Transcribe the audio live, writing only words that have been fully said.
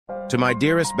To my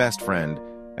dearest best friend,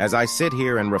 as I sit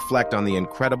here and reflect on the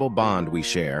incredible bond we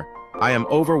share, I am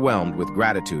overwhelmed with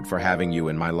gratitude for having you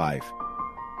in my life.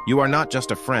 You are not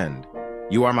just a friend,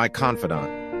 you are my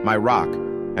confidant, my rock,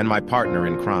 and my partner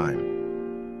in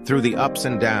crime. Through the ups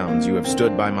and downs, you have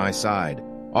stood by my side,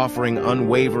 offering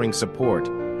unwavering support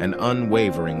and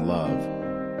unwavering love.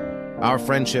 Our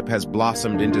friendship has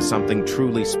blossomed into something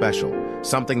truly special,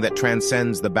 something that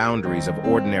transcends the boundaries of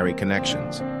ordinary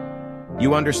connections.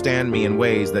 You understand me in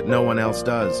ways that no one else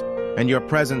does, and your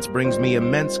presence brings me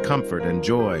immense comfort and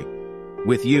joy.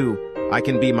 With you, I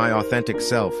can be my authentic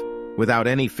self, without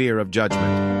any fear of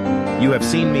judgment. You have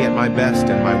seen me at my best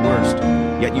and my worst,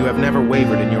 yet you have never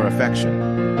wavered in your affection.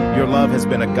 Your love has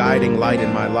been a guiding light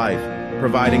in my life,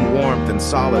 providing warmth and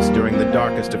solace during the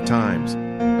darkest of times.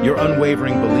 Your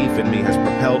unwavering belief in me has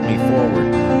propelled me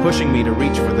forward, pushing me to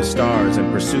reach for the stars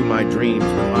and pursue my dreams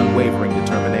with unwavering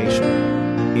determination.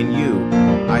 In you,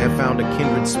 I have found a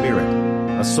kindred spirit,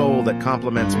 a soul that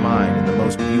complements mine in the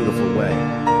most beautiful way.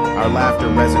 Our laughter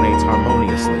resonates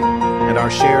harmoniously, and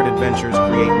our shared adventures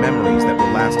create memories that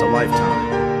will last a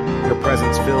lifetime. Your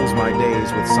presence fills my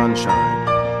days with sunshine,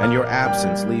 and your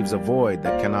absence leaves a void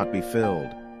that cannot be filled.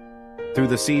 Through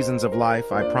the seasons of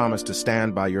life, I promise to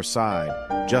stand by your side,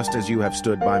 just as you have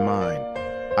stood by mine.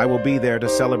 I will be there to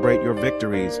celebrate your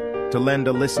victories, to lend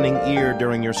a listening ear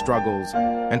during your struggles,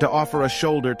 and to offer a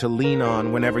shoulder to lean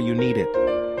on whenever you need it.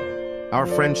 Our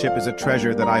friendship is a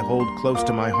treasure that I hold close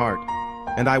to my heart,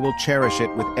 and I will cherish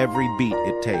it with every beat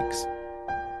it takes.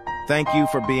 Thank you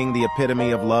for being the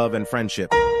epitome of love and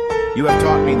friendship. You have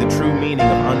taught me the true meaning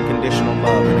of unconditional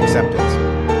love and acceptance.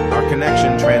 Our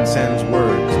connection transcends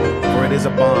words, for it is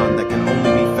a bond that can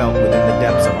only be felt within the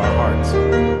depths of our hearts.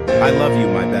 I love you,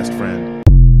 my best friend.